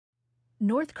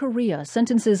North Korea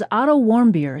sentences Otto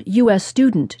Warmbier, U.S.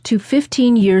 student, to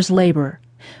 15 years labor.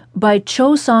 By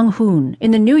Choe Sang-hoon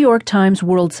in the New York Times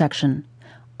World section.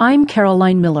 I'm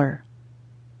Caroline Miller.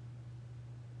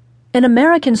 An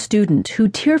American student who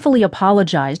tearfully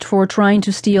apologized for trying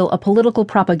to steal a political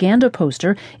propaganda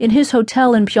poster in his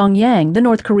hotel in Pyongyang, the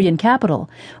North Korean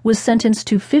capital, was sentenced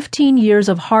to 15 years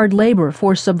of hard labor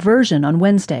for subversion on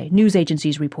Wednesday, news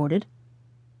agencies reported.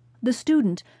 The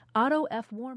student, Otto F. Warmbier,